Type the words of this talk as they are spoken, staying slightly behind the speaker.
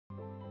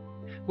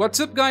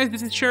What's up guys,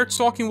 this is ScherBR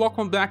talking,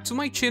 welcome back to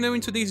my channel.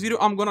 In today's video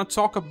I'm gonna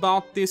talk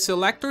about the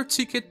selector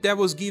ticket that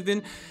was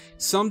given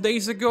some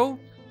days ago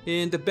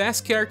and the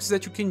best characters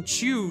that you can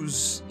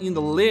choose in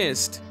the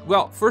list.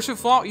 Well, first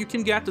of all, you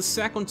can get the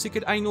second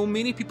ticket. I know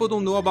many people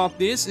don't know about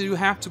this. You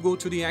have to go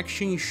to the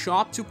exchange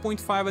shop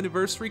 2.5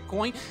 anniversary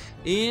coin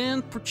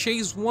and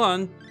purchase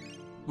one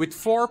with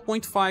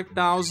 4.5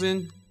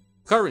 thousand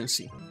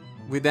currency.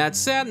 With that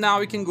said, now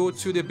we can go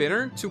to the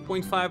banner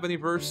 2.5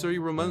 anniversary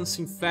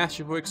romancing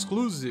festival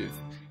exclusive.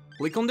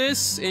 Click on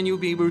this and you'll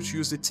be able to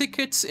use the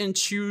tickets and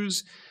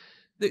choose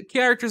the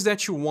characters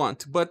that you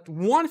want. But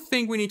one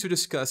thing we need to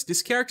discuss,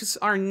 these characters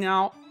are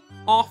now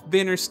off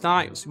banner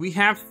styles. We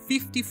have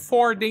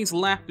 54 days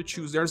left to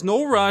choose. There's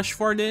no rush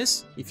for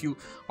this. If you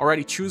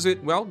already choose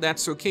it, well,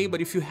 that's okay.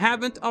 But if you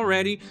haven't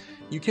already,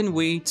 you can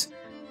wait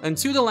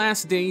until the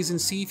last days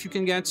and see if you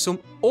can get some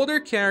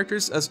other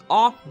characters as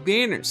off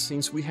banners,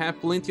 since we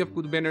have plenty of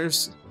good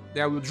banners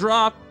that will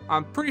drop.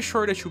 I'm pretty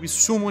sure that you'll be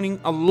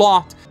summoning a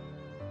lot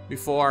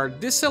before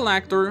this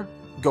selector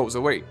goes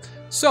away.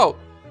 So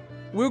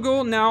we'll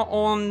go now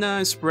on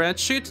a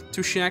spreadsheet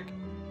to check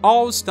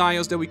all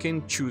styles that we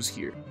can choose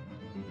here.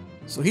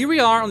 So here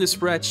we are on the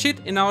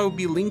spreadsheet, and I will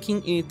be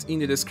linking it in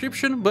the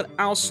description, but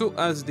also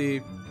as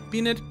the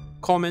pinned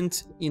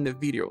comment in the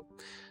video.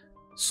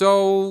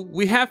 So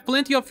we have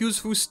plenty of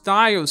useful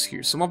styles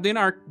here. Some of them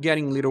are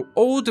getting a little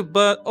old,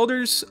 but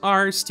others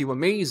are still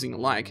amazing,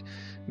 like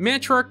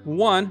Matriarch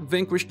 1,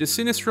 Vanquish the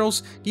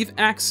Sinistrals, give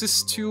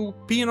access to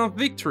Paean of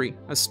Victory,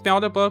 a spell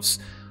that buffs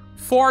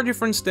 4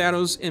 different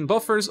status, and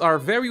buffers are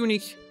very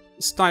unique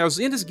styles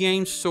in this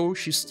game, so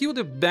she's still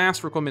the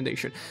best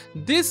recommendation.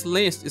 This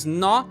list is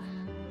not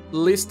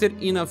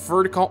listed in a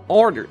vertical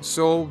order,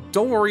 so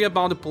don't worry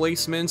about the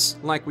placements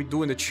like we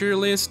do in the tier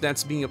list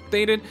that's being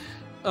updated.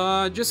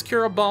 Just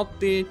care about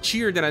the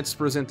tier that it's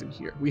presented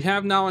here. We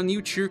have now a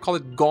new tier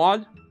called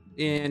God,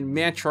 and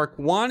Matriarch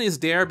 1 is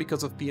there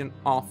because of Paean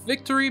of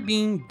Victory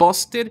being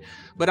busted,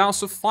 but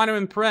also Final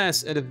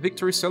Impress at a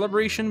victory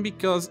celebration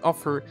because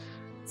of her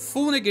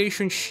full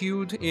negation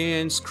shield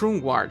and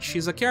Scrum Guard.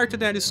 She's a character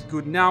that is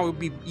good now, will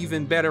be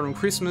even better on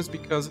Christmas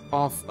because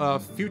of a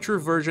future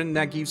version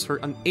that gives her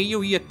an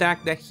AoE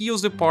attack that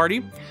heals the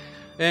party.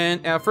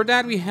 And after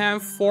that we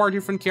have 4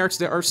 different characters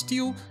that are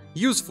still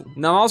useful.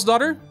 Naal's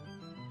Daughter,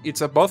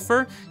 it's a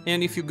buffer,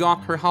 and if you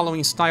got her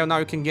Halloween style, now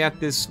you can get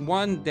this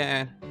one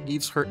that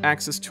gives her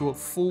access to a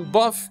full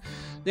buff.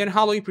 Then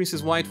Halloween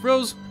Princess White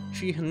Rose,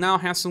 she now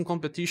has some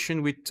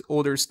competition with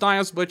other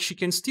styles, but she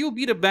can still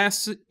be the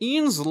best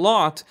in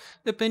slot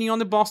depending on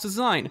the boss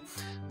design.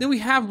 Then we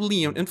have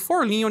Leon, and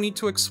for Leon I need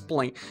to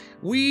explain.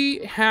 We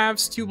have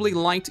Steelblade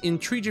Light in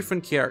 3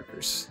 different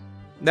characters.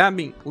 That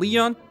being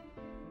Leon,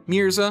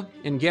 Mirza,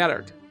 and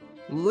Gerard.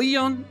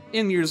 Leon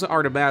and Mirza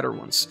are the better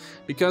ones,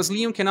 because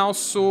Leon can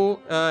also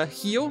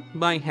heal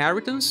by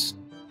inheritance,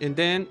 and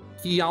then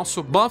he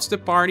also buffs the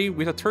party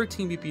with a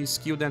 13 BP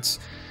skill that's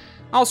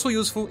also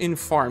useful in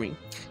farming.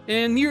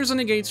 And Mirza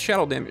negates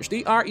shadow damage.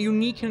 They are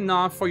unique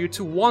enough for you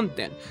to want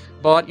them,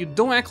 but you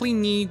don't actually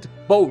need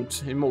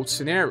both in most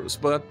scenarios.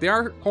 But there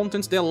are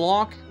contents that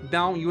lock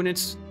down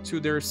units to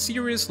their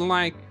series,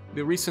 like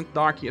the recent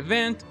Dark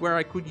event, where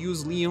I could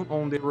use Leon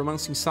on the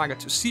Romancing Saga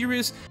 2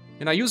 series,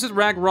 and I used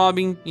Rag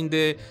Robin in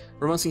the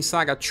Romancing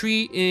Saga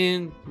 3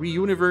 and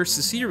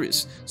UniverSe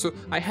series. So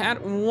I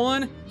had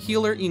one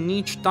healer in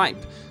each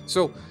type.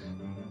 So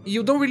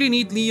you don't really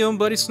need Leon,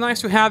 but it's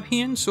nice to have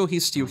him, so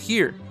he's still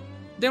here.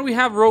 Then we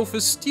have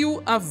Rolfus,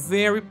 still a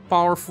very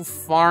powerful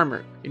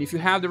farmer. And if you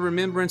have the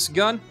Remembrance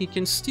Gun, he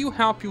can still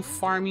help you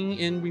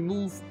farming and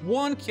remove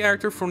one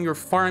character from your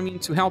farming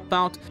to help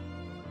out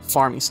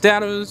farming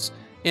status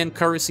and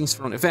currencies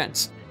from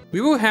events. We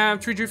will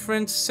have 3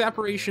 different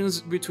separations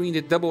between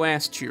the double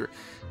S tier.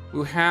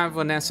 We'll have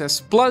an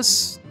SS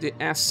Plus, the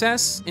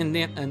SS, and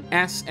then an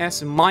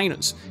SS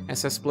Minus.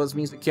 SS Plus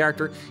means the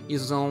character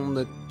is on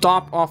the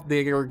top of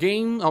their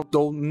game,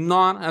 although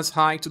not as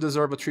high to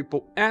deserve a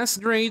triple S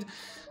grade.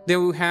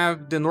 Then we'll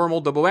have the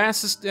normal double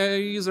S's.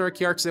 These are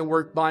characters that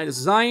work by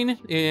design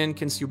and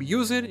can still be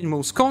used in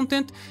most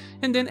content.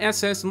 And then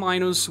SS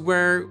Minus,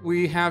 where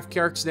we have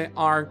characters that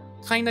are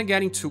kinda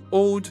getting too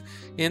old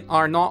and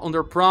are not on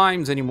their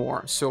primes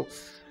anymore. So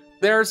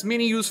there's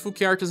many useful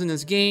characters in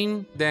this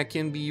game that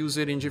can be used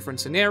in different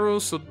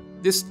scenarios, so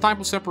this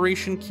type of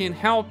separation can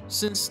help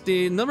since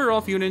the number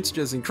of units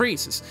just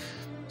increases.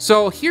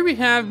 So here we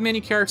have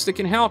many characters that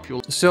can help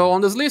you. So on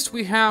this list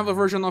we have a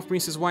version of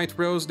Princess White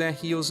Rose that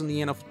heals in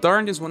the end of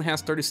turn. This one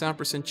has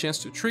 37% chance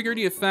to trigger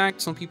the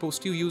effect. Some people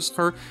still use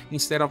her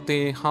instead of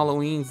the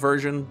Halloween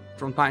version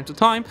from time to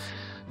time.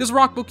 This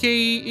Rock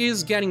Bouquet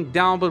is getting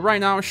down, but right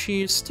now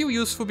she is still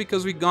useful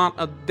because we got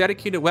a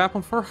dedicated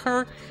weapon for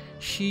her.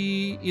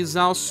 She is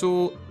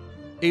also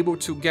able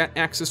to get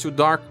access to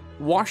Dark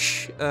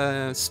Wash,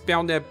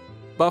 spell that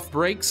buff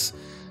breaks.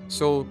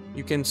 so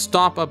you can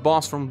stop a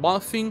boss from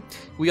buffing.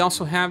 We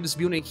also have this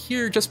build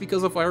here just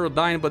because of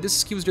Aerodyne, but this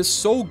skill is just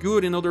so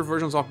good in other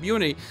versions of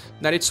build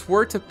that it's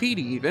worth a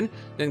pity even.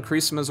 Then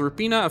Christmas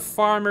Urpina, a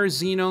farmer.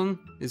 Xenon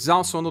is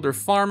also another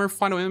farmer.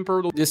 Final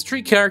Emperor. These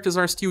 3 characters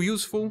are still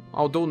useful,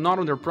 although not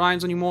on their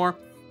primes anymore.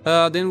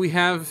 Then we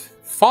have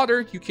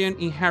Father. You can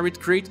inherit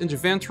Great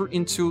Adventure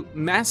into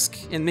Mask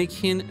and make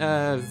him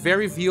a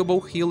very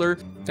viable healer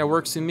that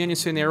works in many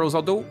scenarios.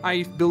 Although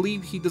I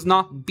believe he does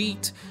not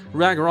beat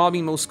Rag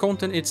Robin most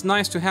content, it's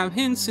nice to have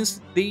him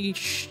since they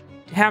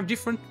have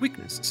different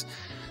weaknesses.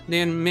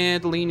 Then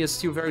Madeline is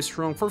still very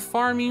strong for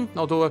farming,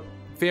 although a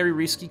very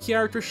risky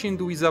character.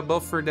 Shindu is a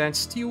buffer that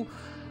still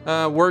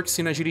works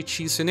in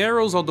agility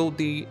scenarios, although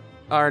they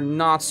are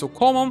not so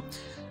common.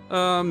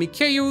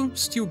 Mikhail,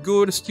 still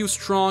good, still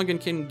strong,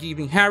 and can give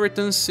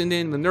inheritance. And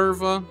then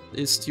Minerva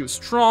is still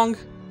strong,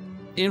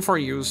 and for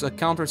use, a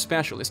counter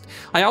specialist.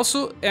 I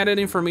also added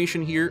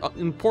information here,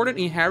 important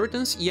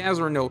inheritance, yes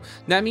or no.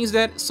 That means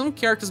that some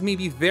characters may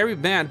be very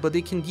bad, but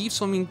they can give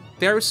some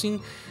interesting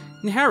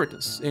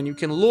inheritance. And you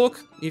can look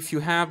if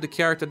you have the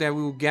character that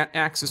will get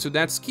access to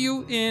that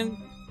skill and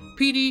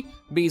PD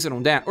based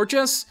on that. Or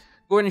just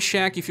go ahead and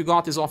check if you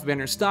got this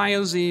off-banner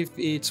styles, if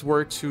it's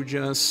worth to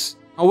just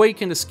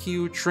awaken the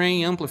skill,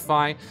 train,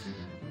 amplify.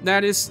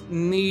 That is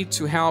need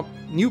to help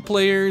new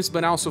players,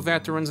 but also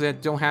veterans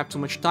that don't have too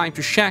much time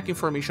to check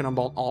information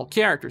about all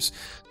characters.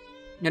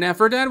 And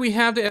after that, we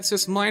have the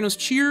SS-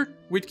 tier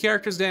with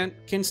characters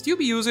that can still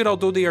be used,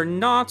 although they are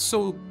not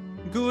so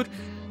good.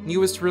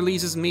 Newest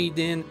releases made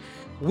them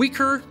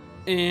weaker,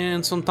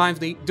 and sometimes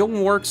they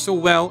don't work so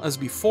well as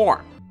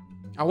before.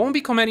 I won't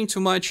be commenting too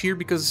much here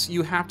because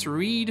you have to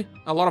read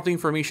a lot of the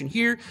information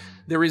here.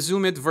 The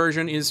resumed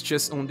version is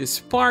just on this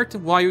part.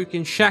 While you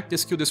can check the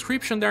skill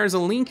description, there is a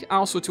link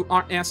also to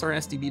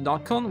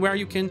srsdb.com where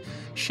you can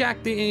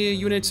check the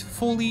units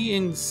fully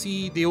and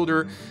see the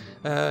other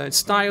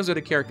styles that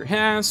the character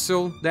has,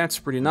 so that's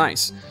pretty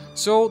nice.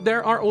 So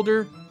there are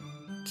other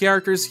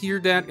characters here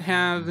that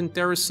have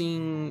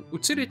interesting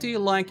utility,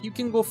 like you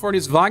can go for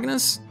this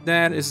Vagnus,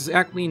 that is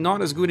actually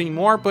not as good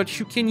anymore, but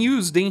you can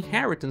use the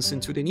inheritance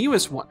into the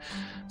newest one.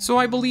 So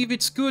I believe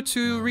it's good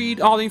to read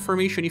all the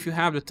information if you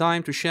have the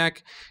time to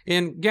check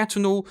and get to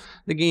know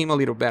the game a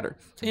little better.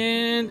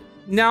 And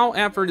now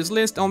after this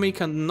list, I'll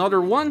make another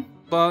one,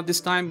 but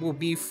this time will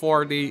be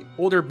for the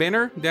older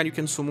banner that you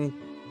can summon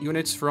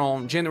units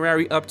from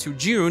January up to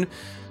June,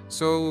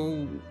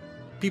 so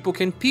people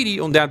can pity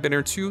on that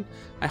banner too.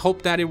 I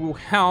hope that it will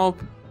help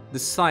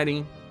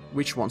deciding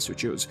which ones to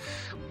choose.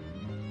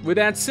 With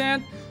that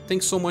said,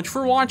 thanks so much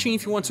for watching.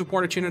 If you want to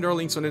support the channel, there are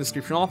links in the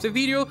description of the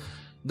video.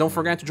 Don't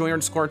forget to join our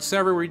Discord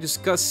server where we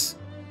discuss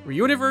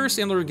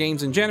UniverSe and other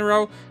games in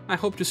general. I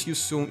hope to see you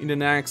soon in the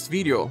next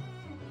video.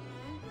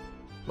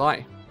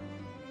 Bye.